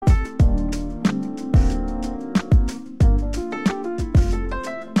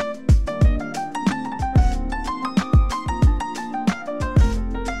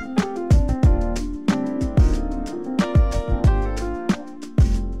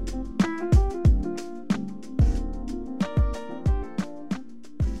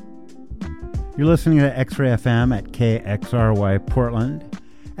You're listening to X-Ray FM at KXRY Portland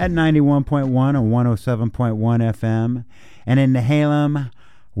at 91.1 and 107.1 FM, and in Nehalem,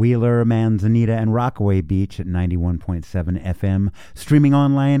 Wheeler, Manzanita, and Rockaway Beach at 91.7 FM, streaming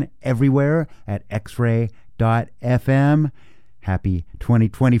online everywhere at xray.fm. Happy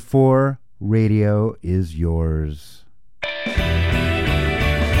 2024. Radio is yours.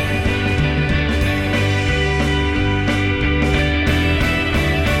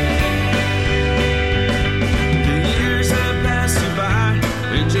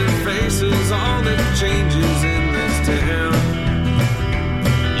 All the changes in this town.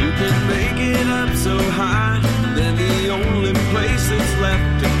 You can make it up so high, then the only place that's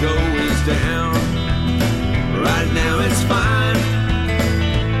left to go is down. Right now it's fine,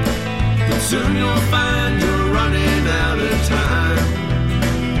 but soon you'll find you're running out of time.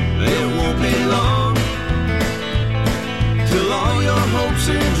 It won't be long till all your hopes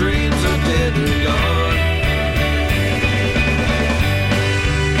and dreams are dead and gone.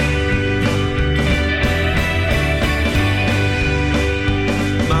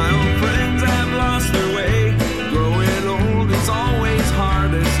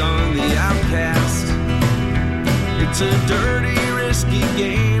 It's a dirty, risky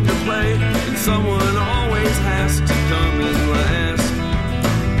game to play, and someone always has to come in last.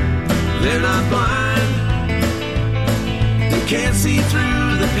 They're not blind, they can't see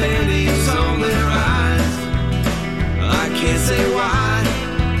through the pennies on their eyes. I can't say why,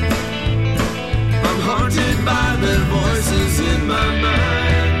 I'm haunted by the voices in my mind.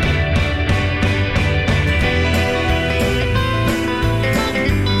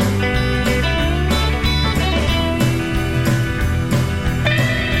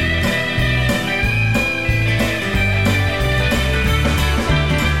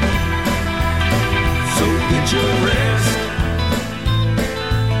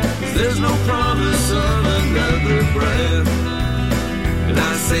 There's no promise of another breath, and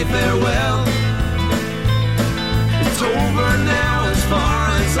I say farewell. It's over now as far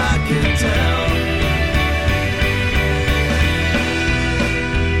as I can tell.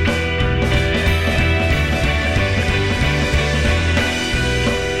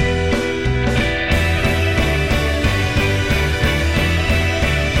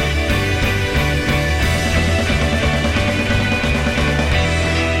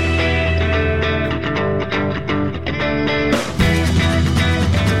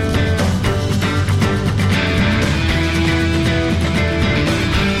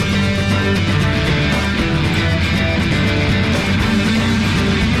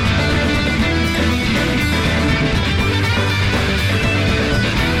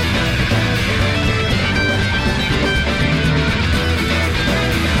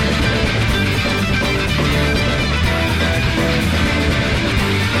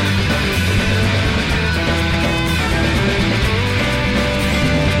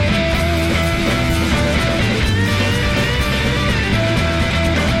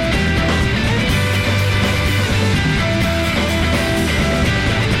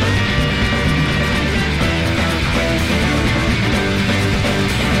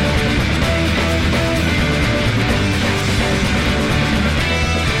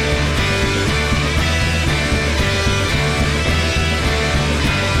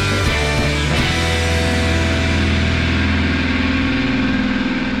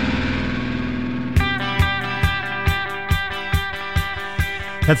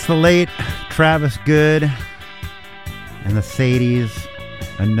 That's the late Travis Good and the Sadies.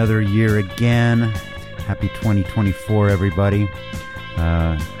 Another year again. Happy 2024, everybody.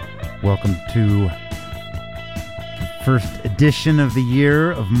 Welcome to the first edition of the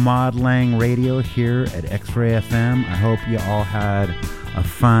year of Mod Lang Radio here at X-Ray FM. I hope you all had a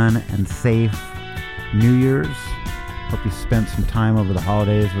fun and safe New Year's. Hope you spent some time over the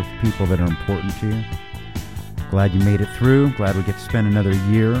holidays with people that are important to you. Glad you made it through. Glad we get to spend another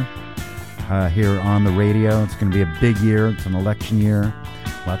year here on the radio. It's going to be a big year. It's an election year.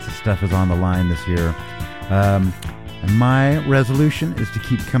 Lots of stuff is on the line this year. And my resolution is to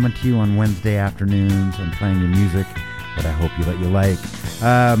keep coming to you on Wednesday afternoons and playing you music that I hope you like.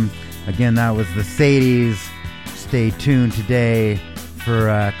 Again, that was the Sadies. Stay tuned today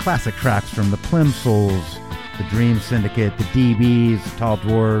for classic tracks from the Plimsouls, the Dream Syndicate, the DBs, the Tall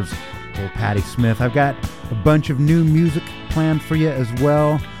Dwarves, old Patti Smith. I've got a bunch of new music planned for you as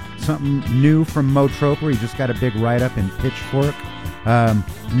well. Something new from Mo Troper. He just got a big write-up in Pitchfork.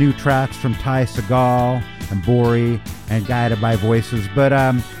 New tracks from Ty Segall and Bori and Guided by Voices. But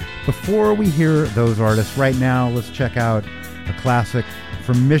before we hear those artists, right now, let's check out a classic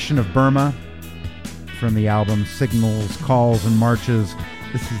from Mission of Burma from the album Signals, Calls, and Marches.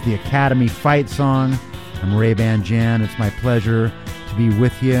 This is the Academy Fight Song. I'm Ray-Ban Jan. It's my pleasure to be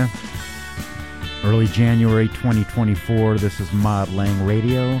with you. Early January 2024. This is Mod Lang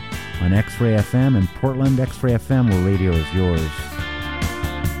Radio on X-Ray FM in Portland. X-Ray FM, where radio is yours.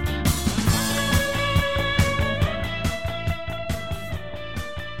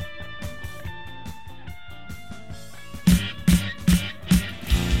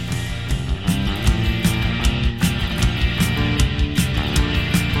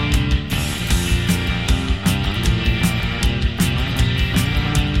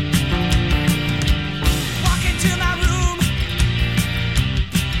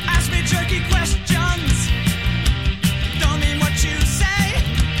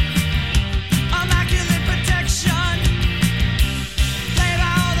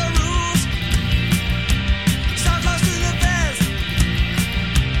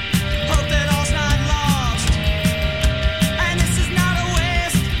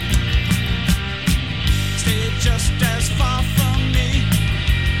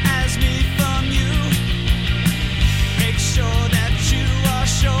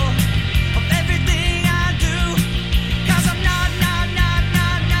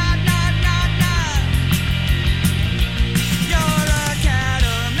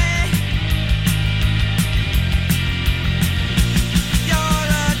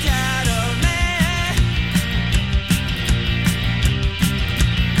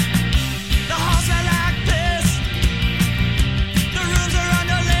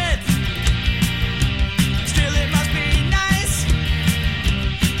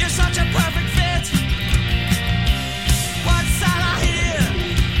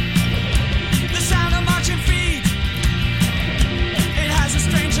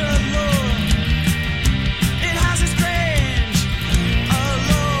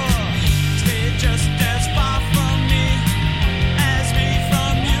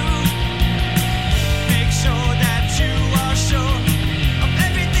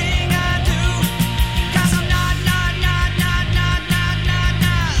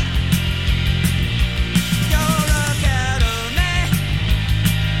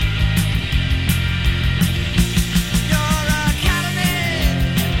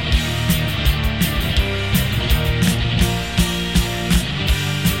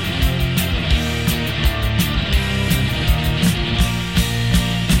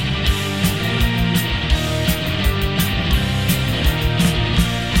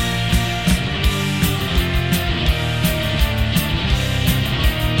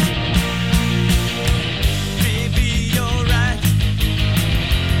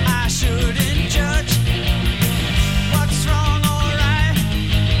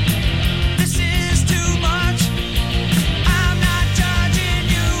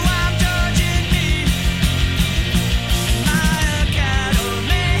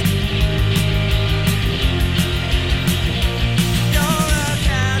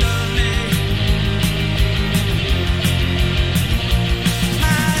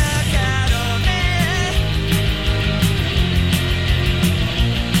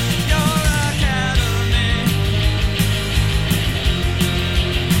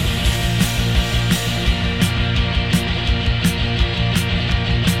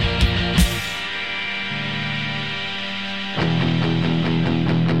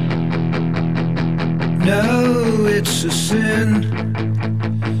 know it's a sin,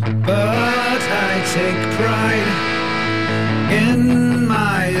 but I take pride in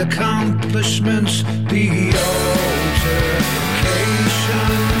my accomplishments, the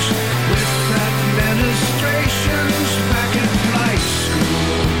altercations with administrations back in flight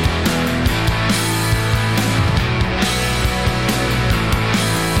school.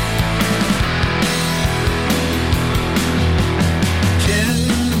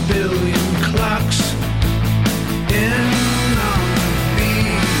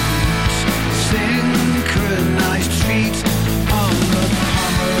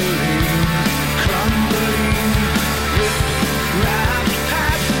 Wrapped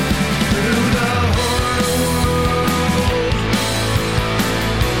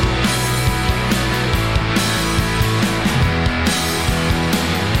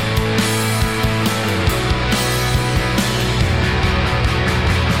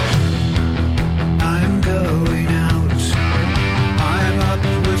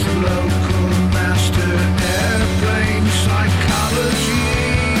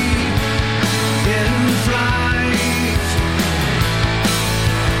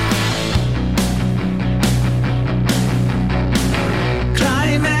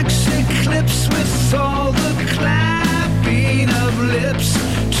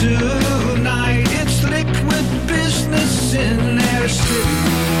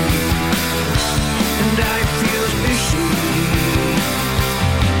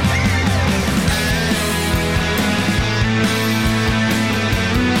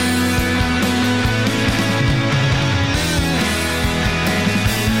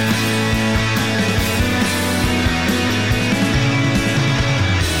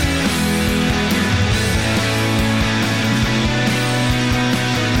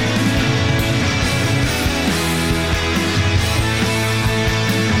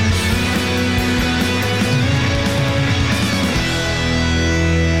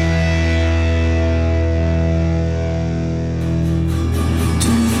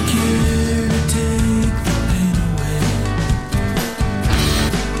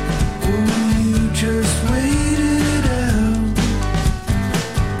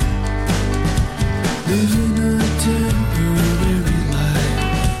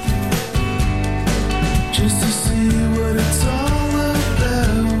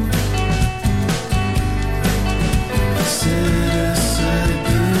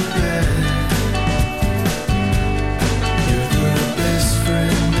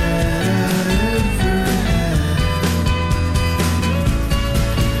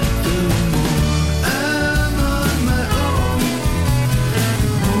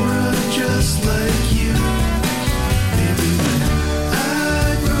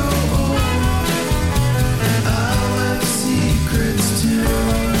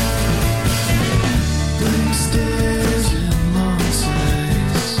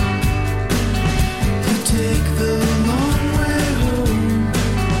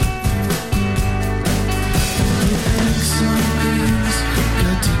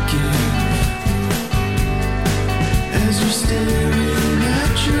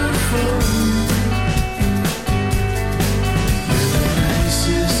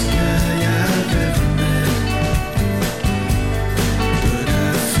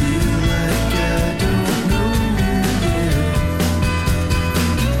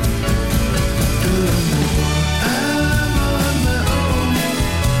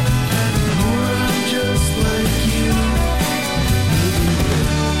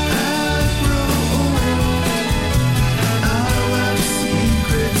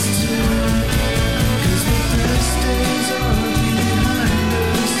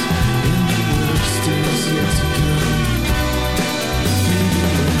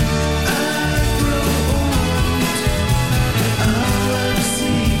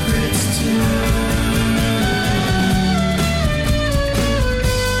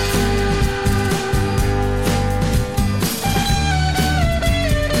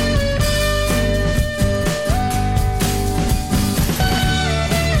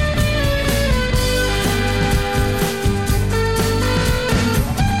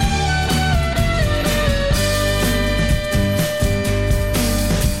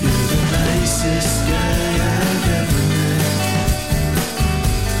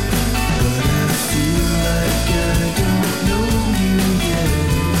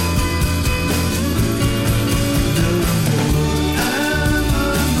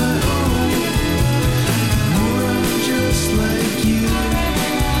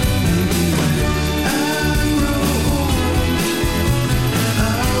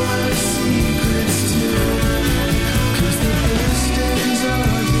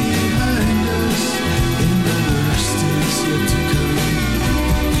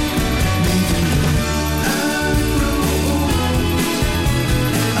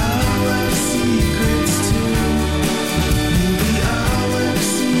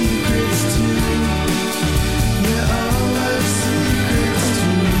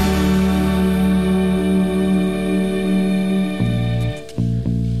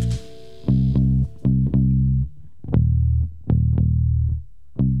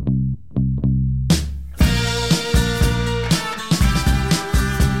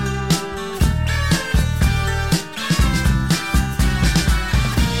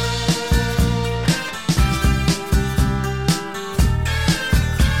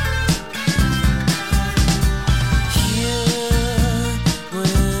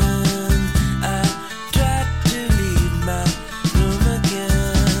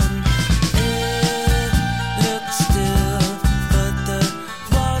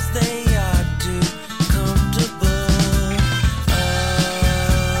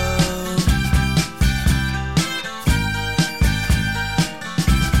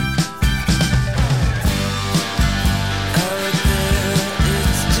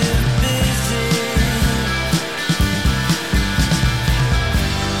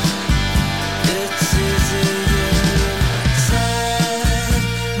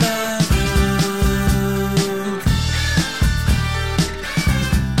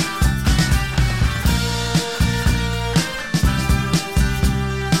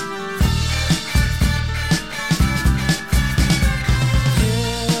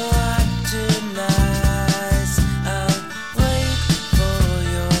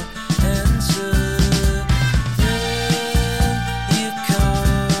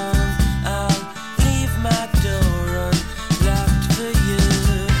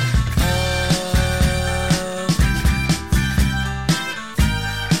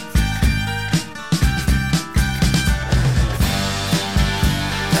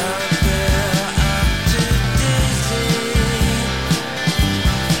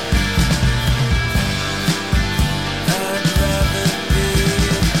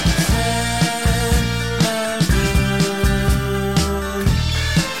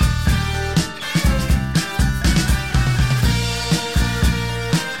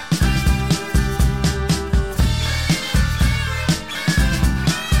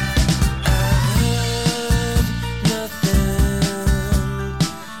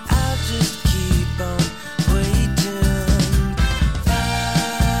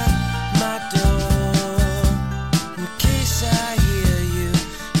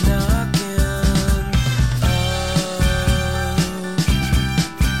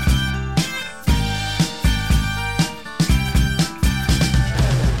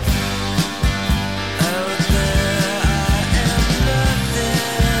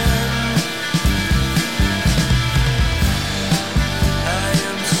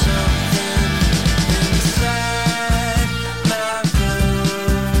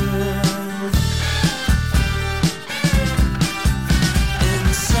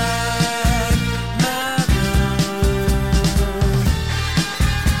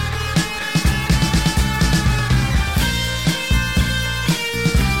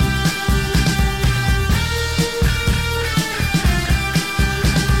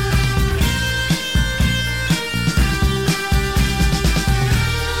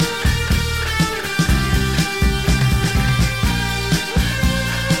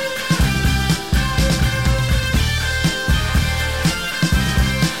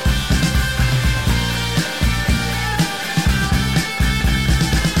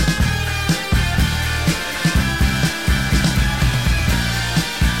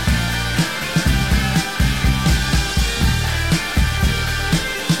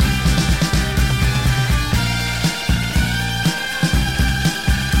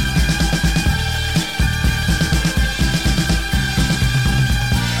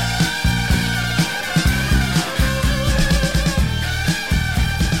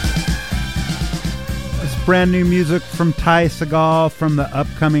Brand new music from Ty Segall from the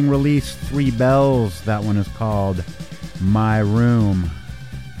upcoming release 3 Bells. That one is called My Room.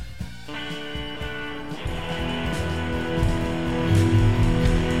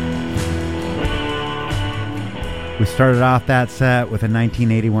 We started off that set with a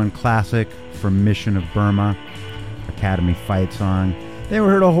 1981 classic from Mission of Burma, Academy fight song. Then we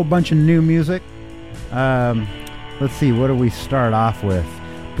heard a whole bunch of new music. Let's see, what do we start off with?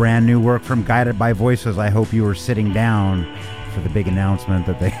 Brand new work from Guided by Voices. I hope you were sitting down for the big announcement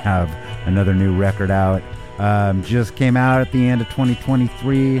that they have another new record out. Just came out at the end of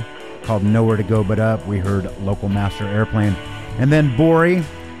 2023 called Nowhere to Go But Up. We heard Local Master Airplane. And then Bori,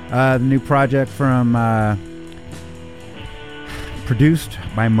 the new project from produced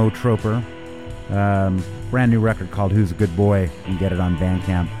by Mo Troper. Brand new record called Who's a Good Boy. You can get it on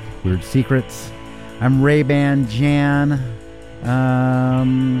Bandcamp. Weird Secrets. I'm Ray-Ban Jan.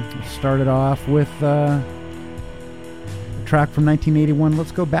 Started off with a track from 1981.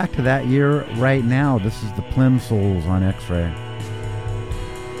 Let's go back to that year right now. This is the Plimsouls on X-Ray.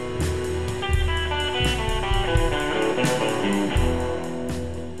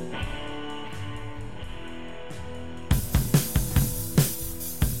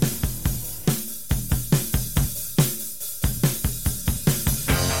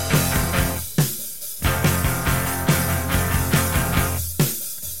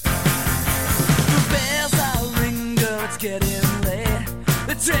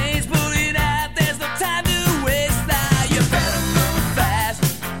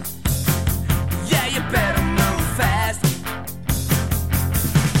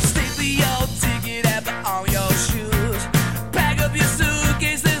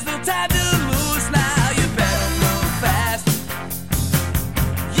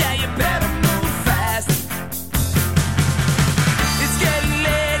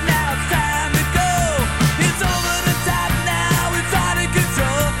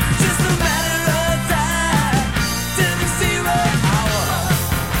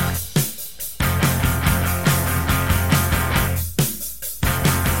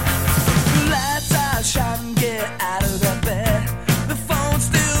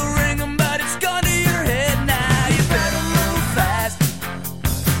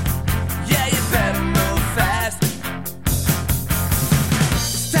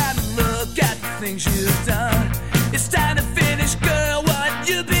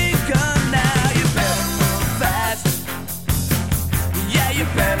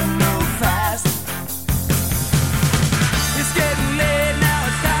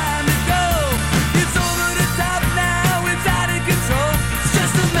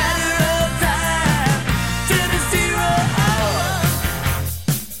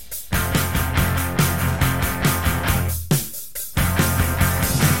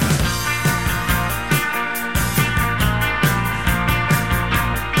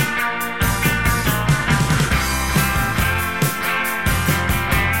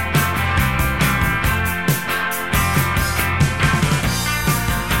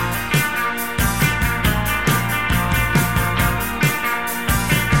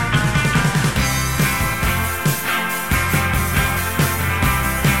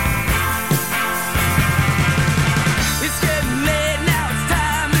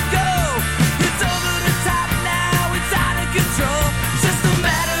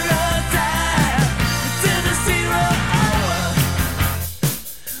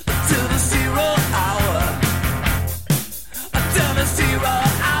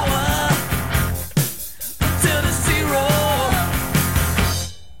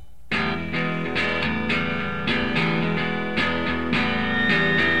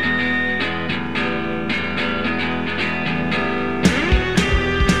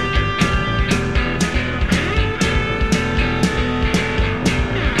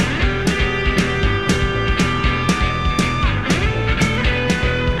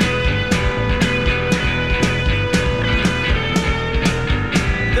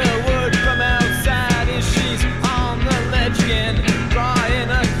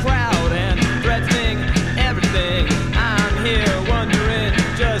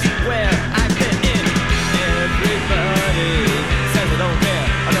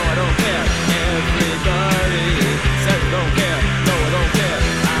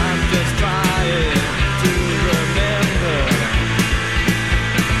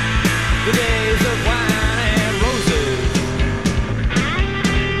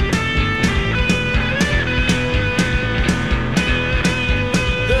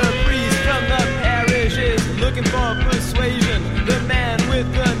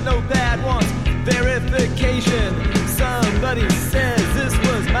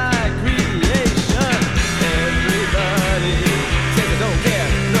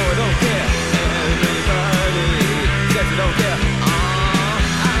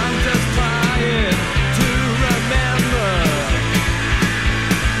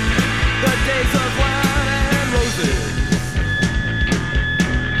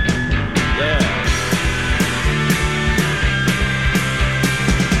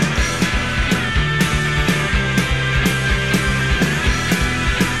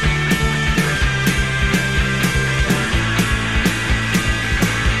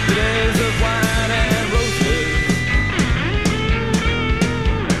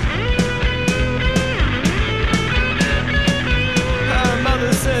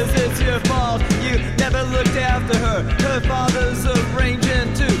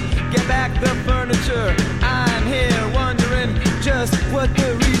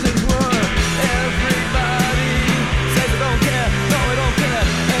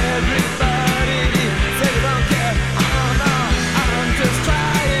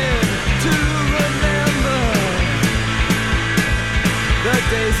 the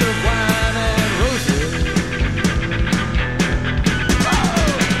days of wine and roses.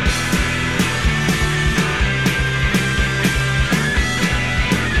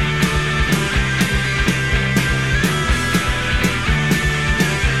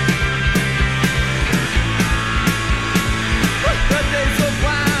 The days of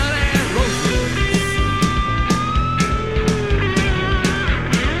wine and roses.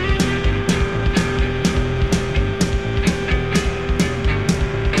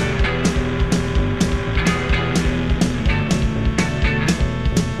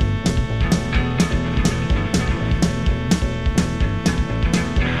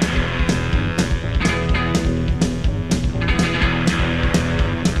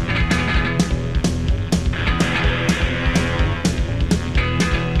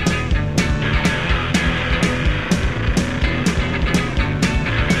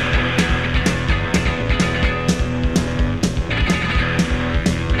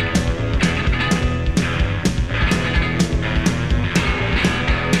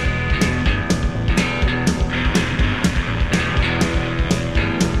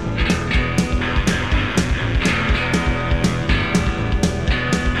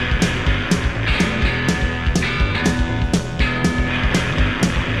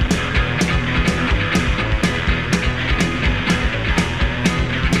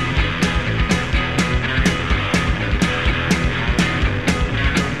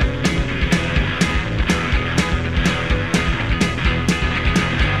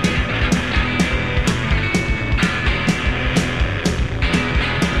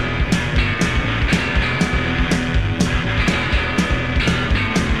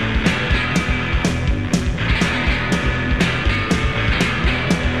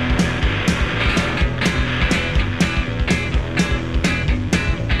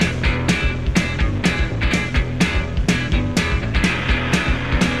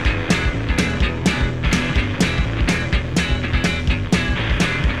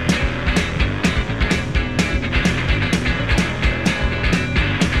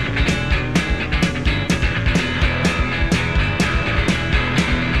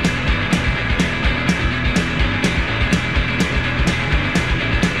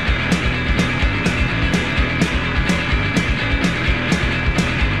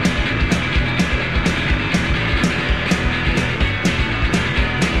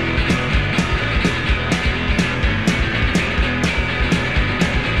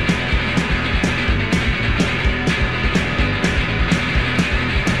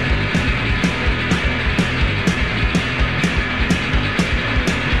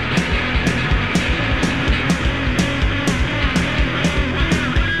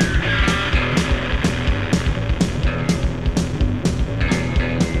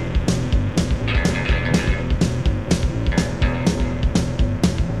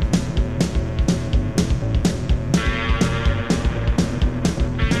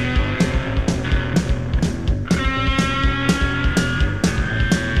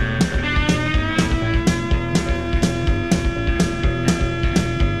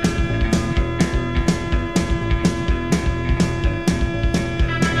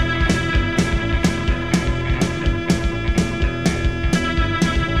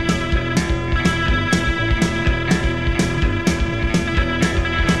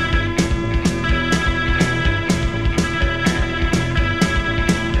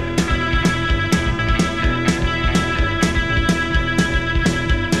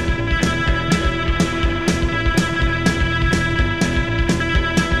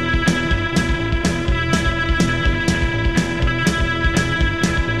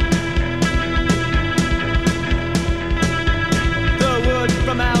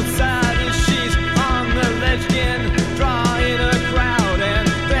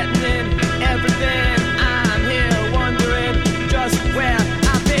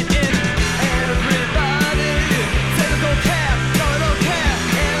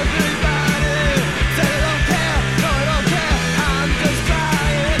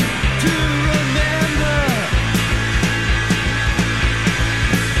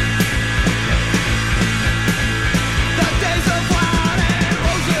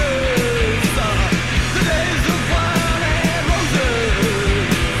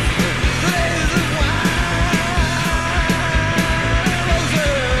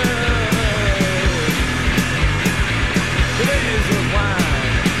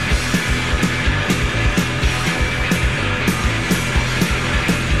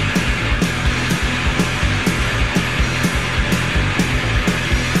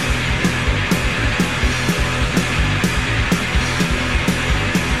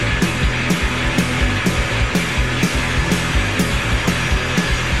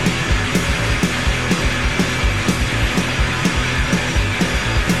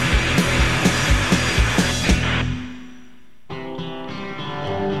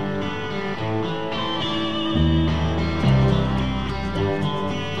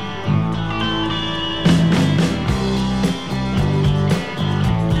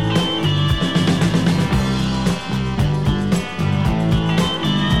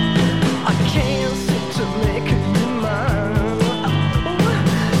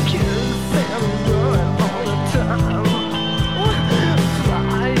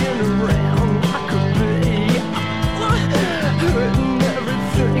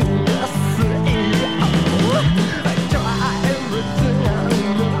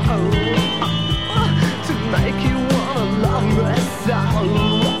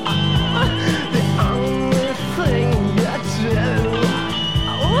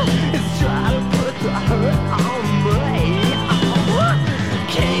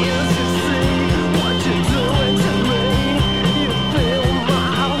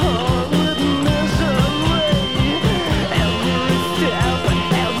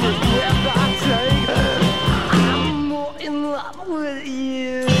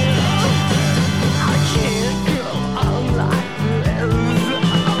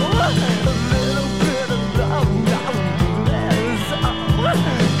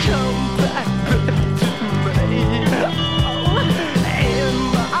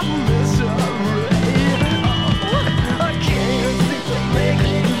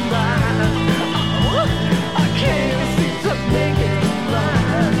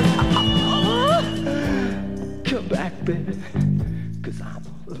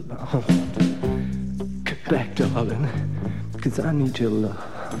 long. Come back, darling, 'cause I need your love.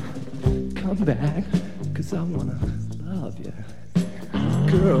 Come back, 'cause I wanna love you.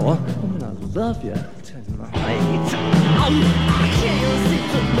 Girl, I wanna love you tonight. I can't seem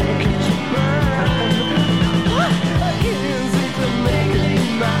to make you mine. I can't seem to make you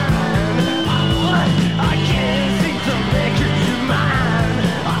mine. I can't seem to make you mine.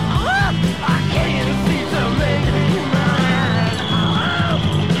 I can't seem to make you mine.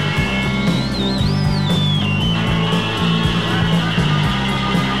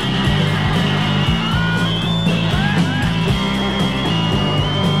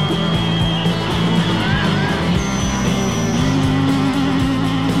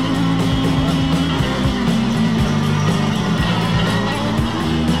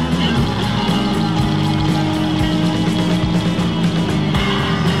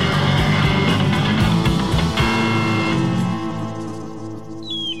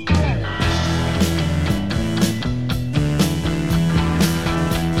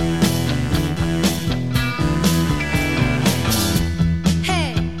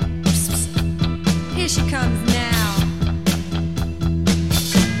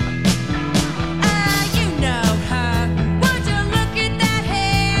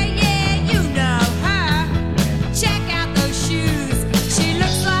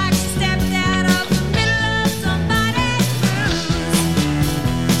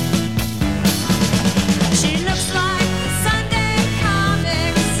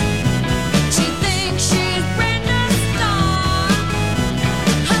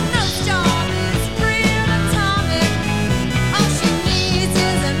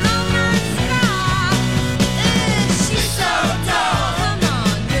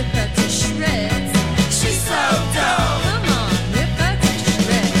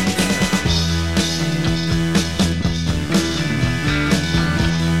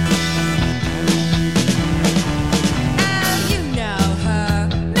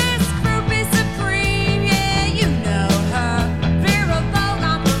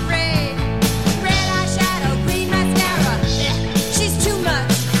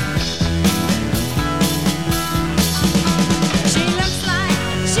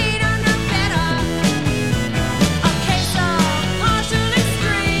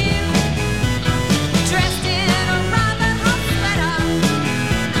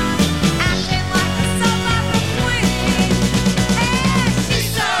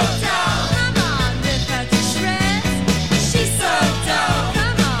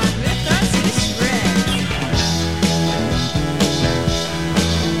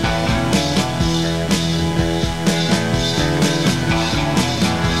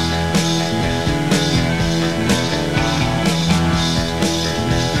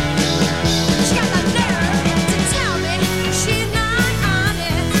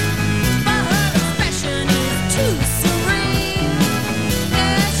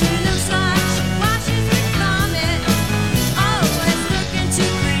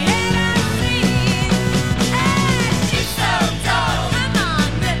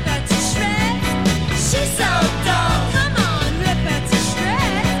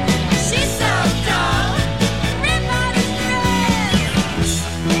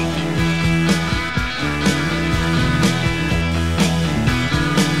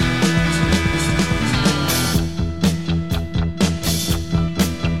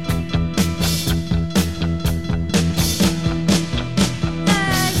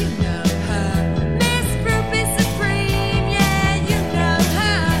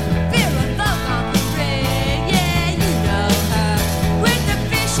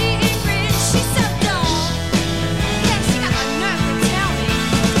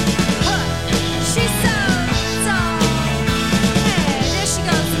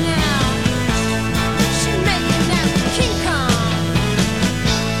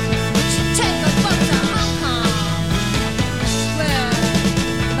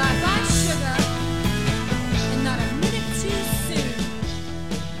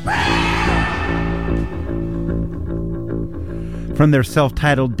 From their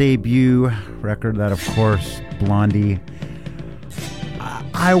self-titled debut record, that of course, Blondie.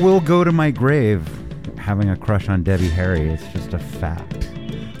 I will go to my grave having a crush on Debbie Harry. It's just a fact.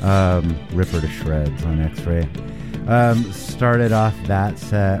 Rip her to shreds on X-Ray. Started off that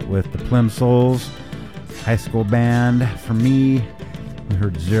set with the Plimsouls, high school band. For me, we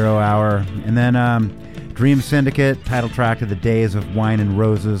heard 0 Hour. And then Dream Syndicate, title track to The Days of Wine and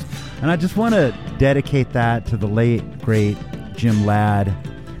Roses. And I just want to dedicate that to the late, great Jim Ladd,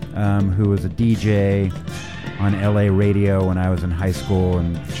 who was a DJ on LA radio when I was in high school,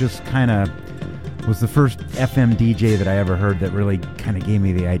 and just kind of was the first FM DJ that I ever heard that really kind of gave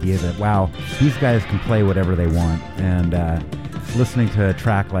me the idea that, wow, these guys can play whatever they want. And listening to a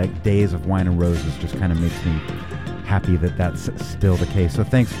track like Days of Wine and Roses just kind of makes me happy that that's still the case. So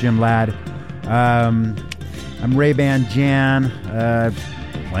thanks, Jim Ladd. I'm Ray-Ban Jan,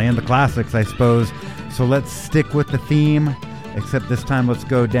 playing the classics, I suppose. So let's stick with the theme, except this time let's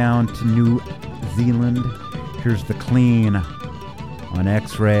go down to New Zealand. Here's The Clean on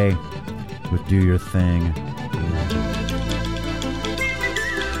X-Ray with Do Your Thing.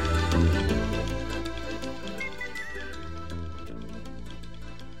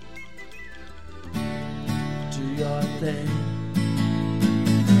 Do your thing.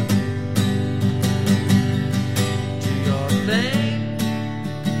 Do your thing.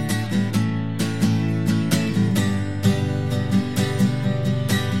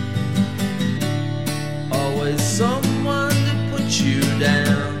 Always someone to put you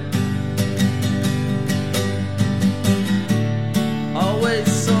down. Always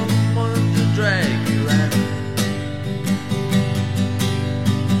someone to drag you out.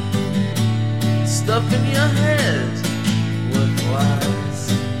 Stuff in your head with lies.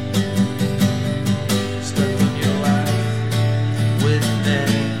 Stuff in your life with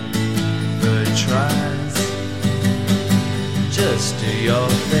never tries. Just do your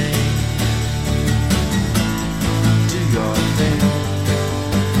thing. Do your thing.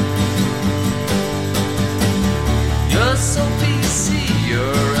 You're so PC,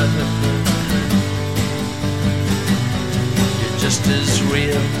 you're a hypocrite. You're just as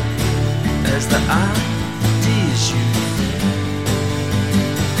real as the ideas you think.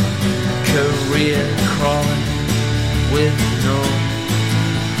 Career crawling with no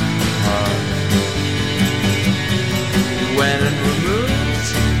heart. You went and removed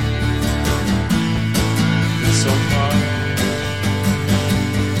so far.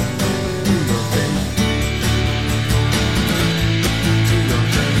 Do your thing. Do your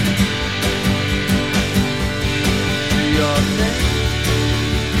thing. Do your thing.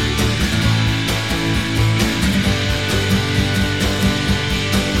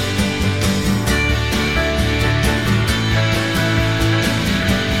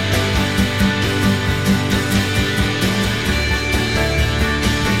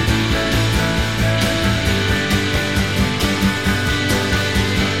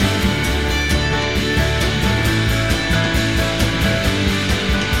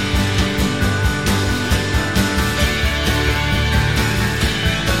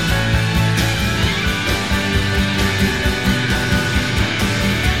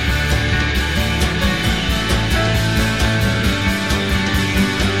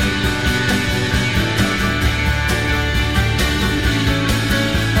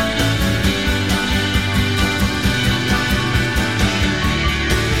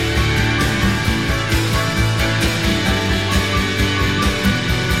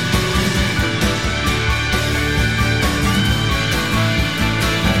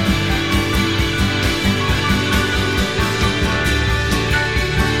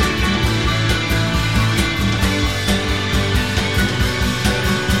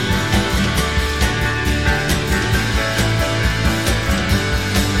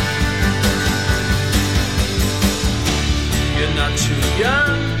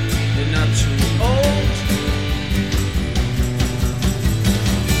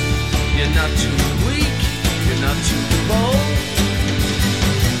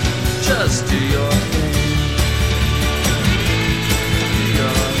 Just do your thing. Do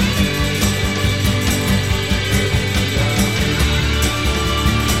your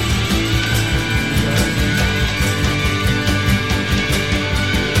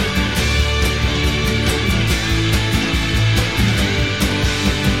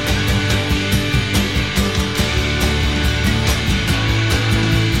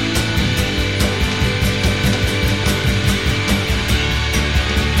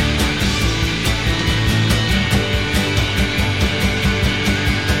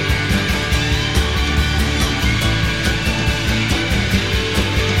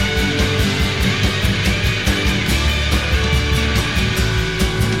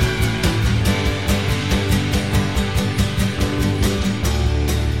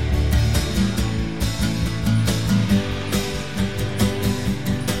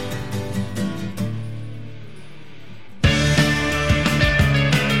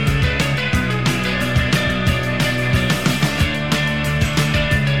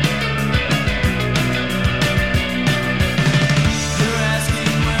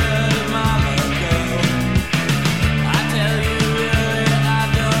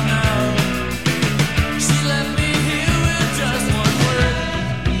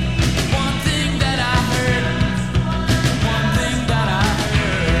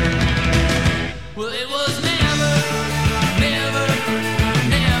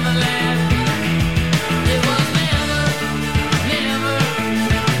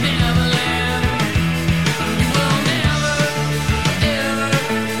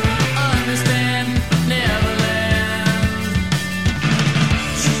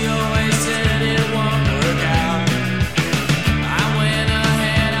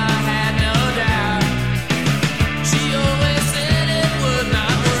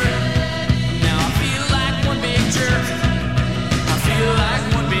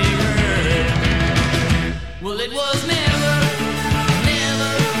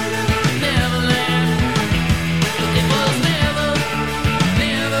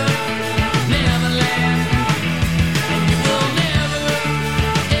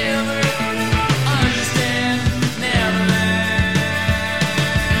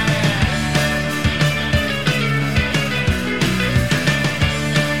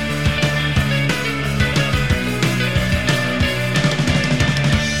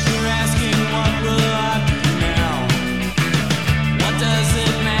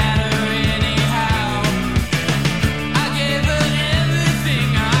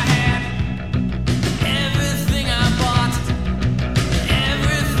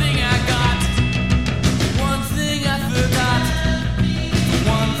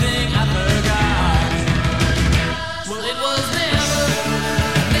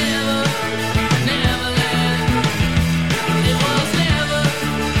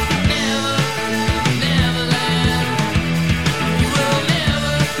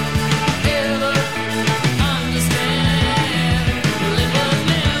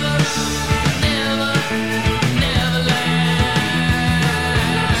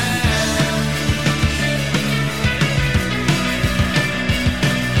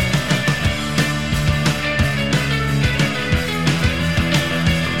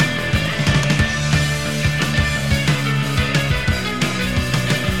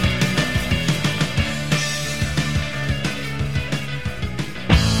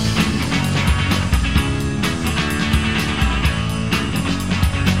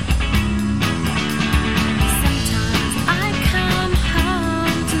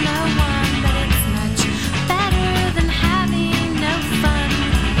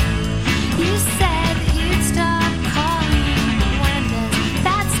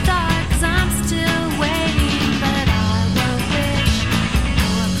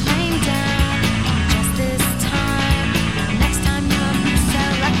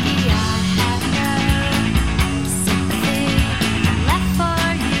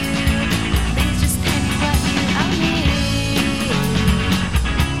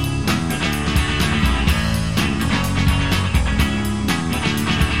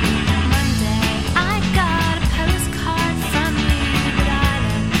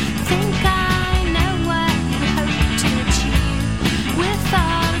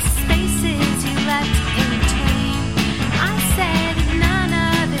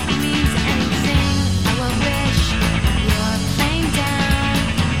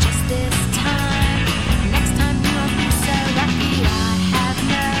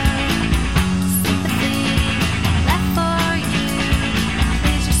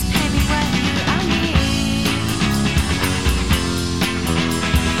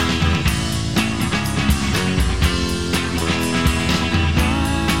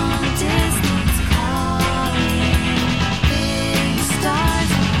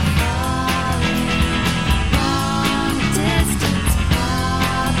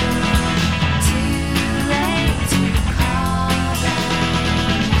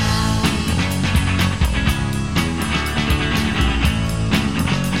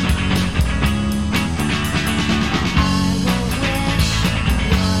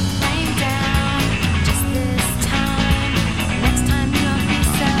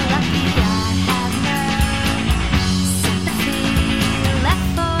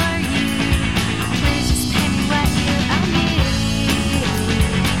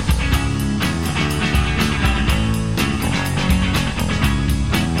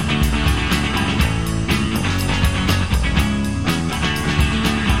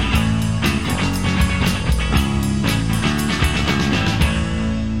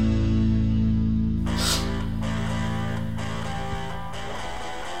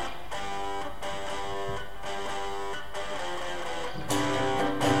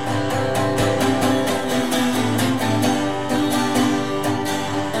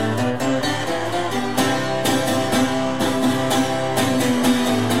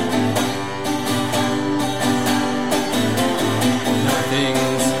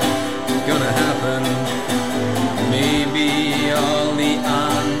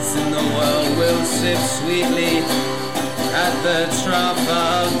sip sweetly at the trough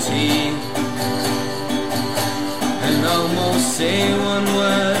of tea, and almost say one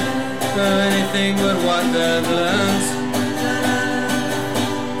word for anything but what they've learned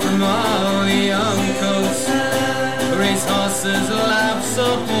from all the young coats. Race horses laugh so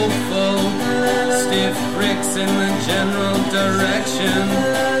hopeful, stiff bricks in the general direction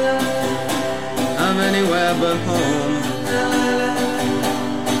of anywhere but home.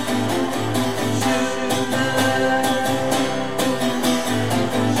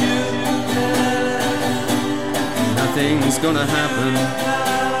 Nothing's gonna happen.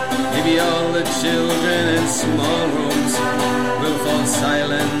 Maybe all the children in small rooms will fall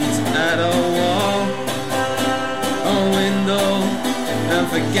silent at a wall or window and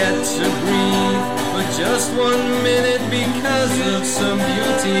forget to breathe for just 1 minute because of some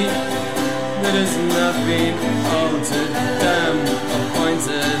beauty that has not been altered, damned, or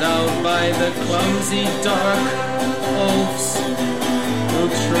pointed out by the clumsy dark oafs who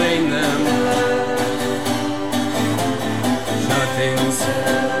train them. Nothing's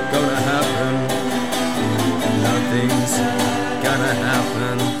gonna happen. Nothing's gonna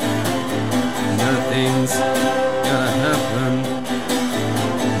happen. Nothing's gonna happen.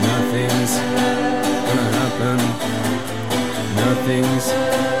 Nothing's gonna happen. Nothing's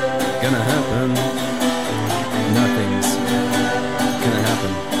gonna happen. Nothing's gonna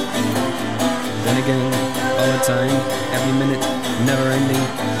happen. Then again, all the time, every minute, never ending,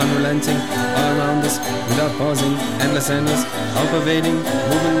 unrelenting, all around us, without pausing, endless, all pervading,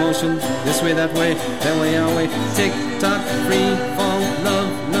 moving motion, this way, that way, our way, tick tock, free fall,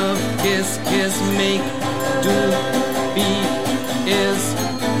 love, kiss, make, do, be, is,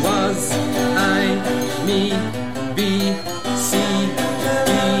 was, I, me, be, see, D,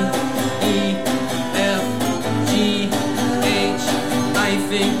 E, F, G, H. I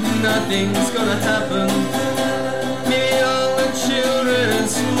think nothing's gonna happen. Maybe all the children in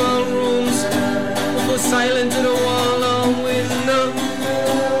small rooms will go silent to the wall or window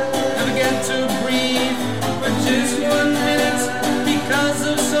and forget to breathe for just 1 minute because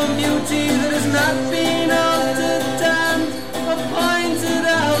of some beauty that has not been altered, damned, or pointed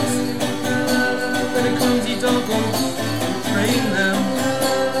out. But a clumsy dog won't train them.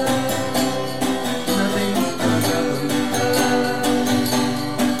 Nothing's gonna happen.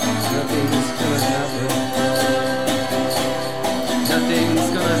 Nothing's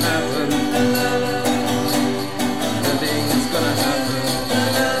gonna happen. Nothing's gonna happen.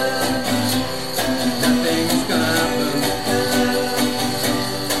 Nothing's gonna happen.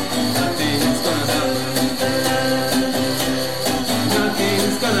 Nothing's gonna happen.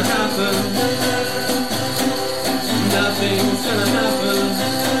 Nothing's gonna happen. Nothing's gonna happen. Nothing's gonna happen.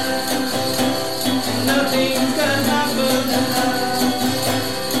 Nothing's gonna happen.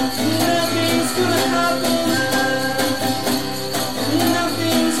 Nothing's gonna happen.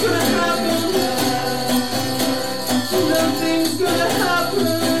 Nothing's gonna happen. Nothing's gonna happen.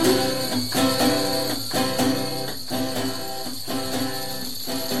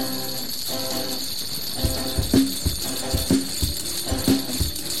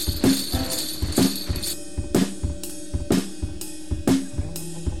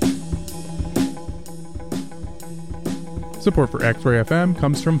 Support for X-Ray FM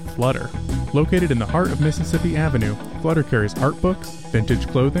comes from Flutter. Located in the heart of Mississippi Avenue, Flutter carries art books, vintage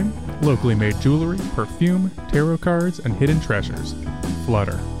clothing, locally made jewelry, perfume, tarot cards, and hidden treasures.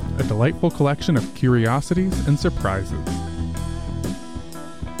 Flutter, a delightful collection of curiosities and surprises.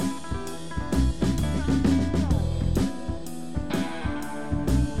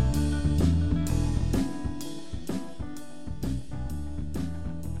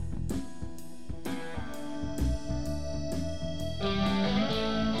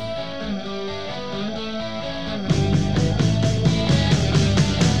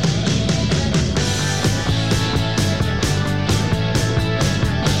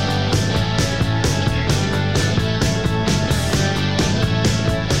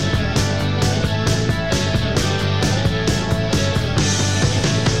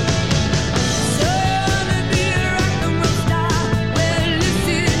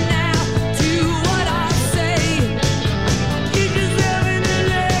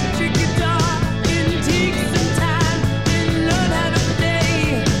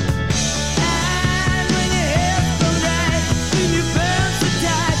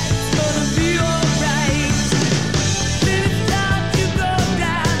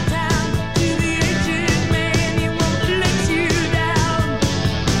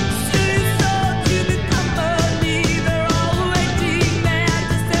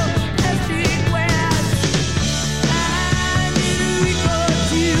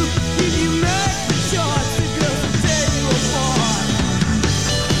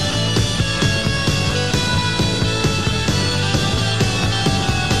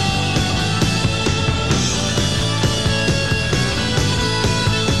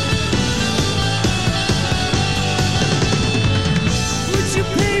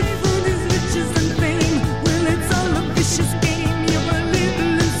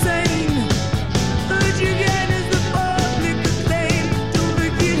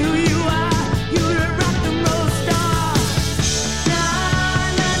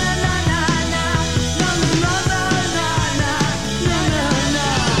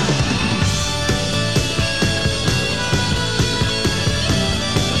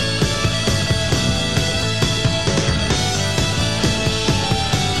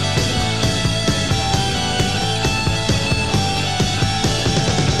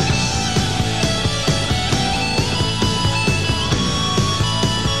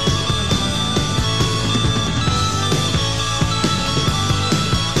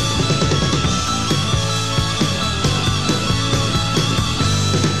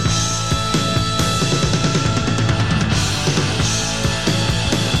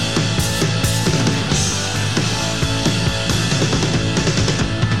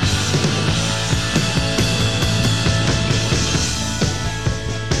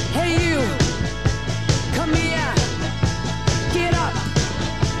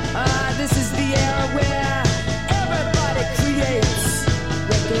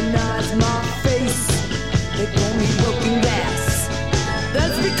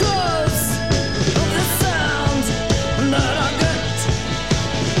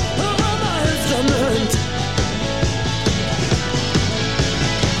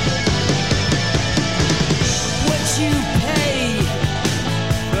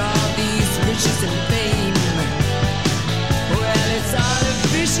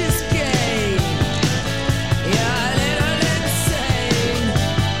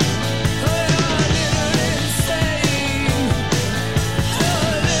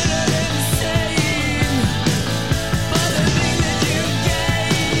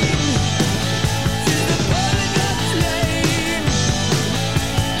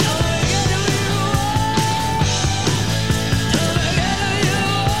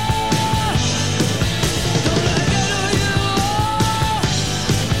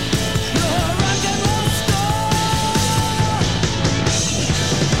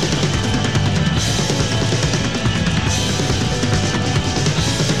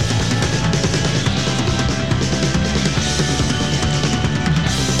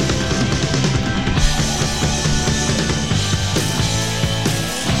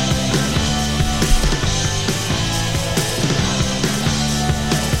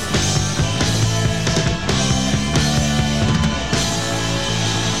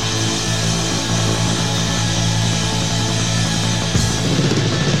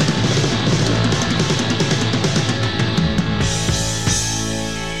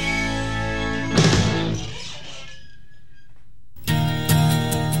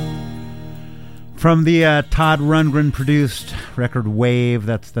 From the Todd Rundgren produced record Wave,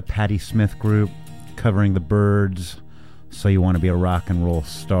 that's the Patti Smith group covering the Byrds, So You Want to Be a Rock and Roll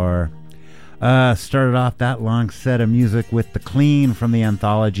Star. Started off that long set of music with The Clean from the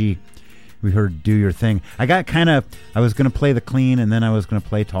anthology. We heard Do Your Thing. I was going to play The Clean and then I was going to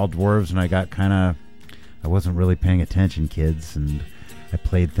play Tall Dwarves, and I wasn't really paying attention, kids, and I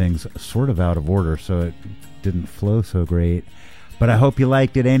played things sort of out of order, so it didn't flow so great. But I hope you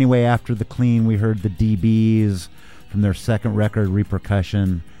liked it anyway. After The Clean, we heard the DBs from their second record,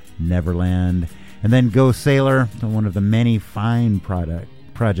 Repercussion, Neverland. And then Go Sailor, one of the many fine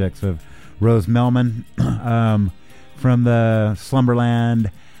projects of Rose Melman from the Slumberland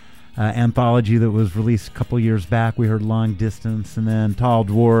anthology that was released a couple years back. We heard Long Distance, and then Tall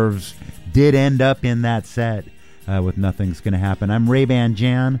Dwarves did end up in that set with Nothing's Gonna Happen. I'm Ray-Ban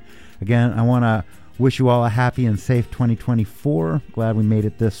Jan. Again, I want to wish you all a happy and safe 2024. Glad we made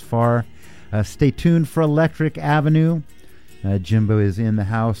it this far. Stay tuned for Electric Avenue. Jimbo is in the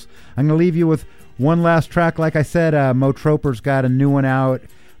house. I'm going to leave you with one last track. Like I said, Mo Troper's got a new one out.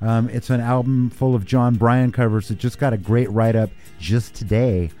 It's an album full of John Bryan covers. It just got a great write-up just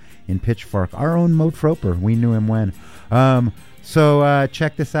today in Pitchfork. Our own Mo Troper. We knew him when. So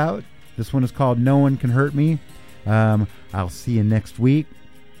check this out. This one is called No One Can Hurt Me. I'll see you next week.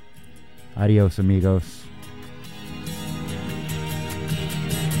 Adios, amigos.